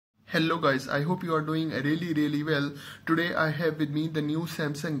Hello guys, I hope you are doing really well. Today I have with me the new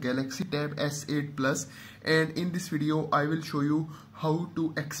Samsung Galaxy Tab S8 Plus, and in this video I will show you how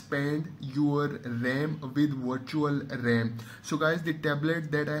to expand your RAM with virtual RAM. So guys, the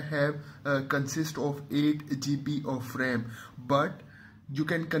tablet that I have consists of 8 GB of RAM, but you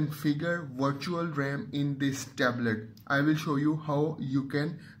can configure virtual RAM in this tablet. I will show you how you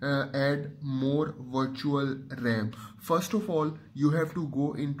can add more virtual RAM. First of all, you have to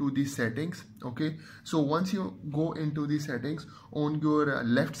go into the settings. Okay, so once you go into the settings, on your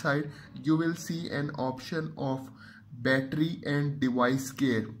left side you will see an option of battery and device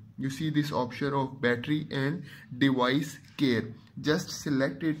care. You see this option of battery and device care. Just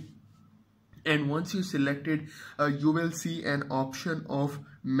select it, and once you select it, you will see an option of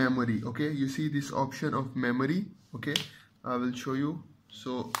memory. Okay, you see this option of memory. Okay, I will show you.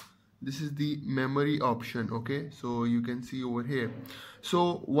 So this is the memory option. Okay, so you can see over here.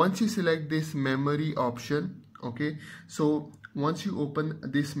 So once you select this memory option, okay, so once you open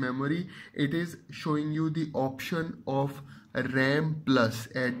this memory, it is showing you the option of RAM plus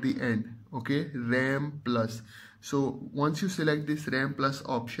at the end. Okay, RAM plus. So once you select this RAM plus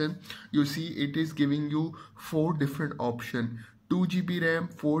option, you see it is giving you 4 different options: 2 GB RAM,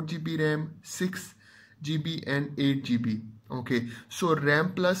 4 GB RAM, 6 GB and 8 GB. Okay, so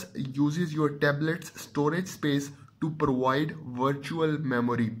RAM plus uses your tablet's storage space to provide virtual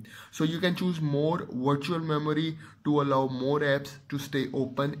memory. So you can choose more virtual memory to allow more apps to stay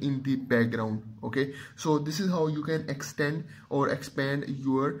open in the background. Okay, so this is how you can extend or expand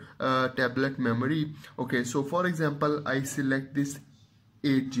your tablet memory. Okay, so for example, I select this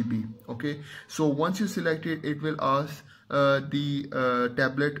 8 GB. Okay, so once you select it, it will ask the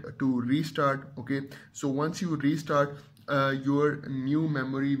tablet to restart. Okay, so once you restart, your new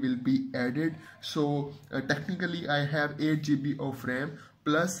memory will be added. So technically I have 8 GB of RAM,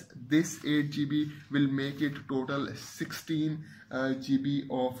 plus this 8 GB will make it total 16 GB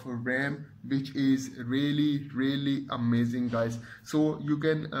of RAM, which is really amazing guys. So you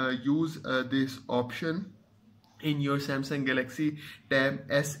can use this option in your Samsung Galaxy Tab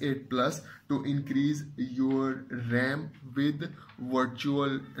S8 Plus to increase your RAM with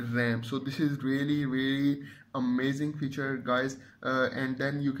virtual RAM. So this is really amazing feature guys, and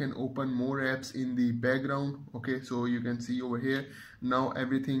then you can open more apps in the background. Okay, so you can see over here now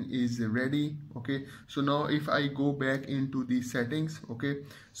everything is ready. Okay, so now if I go back into the settings, okay,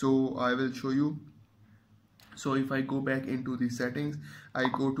 so I will show you. So if I go back into the settings, I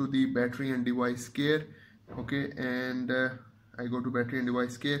go to the battery and device care. Okay, and I go to battery and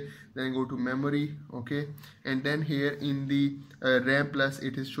device care, then I go to memory. Okay, and then here in the RAM plus,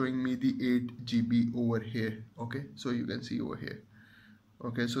 it is showing me the 8 GB over here. Okay, so you can see over here.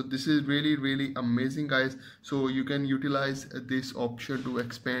 Okay, so this is really amazing guys. So you can utilize this option to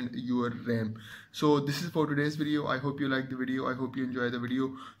expand your RAM. So this is for today's video. I hope you like the video. I hope you enjoy the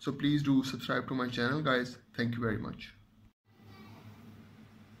video. So please do subscribe to my channel guys. Thank you very much.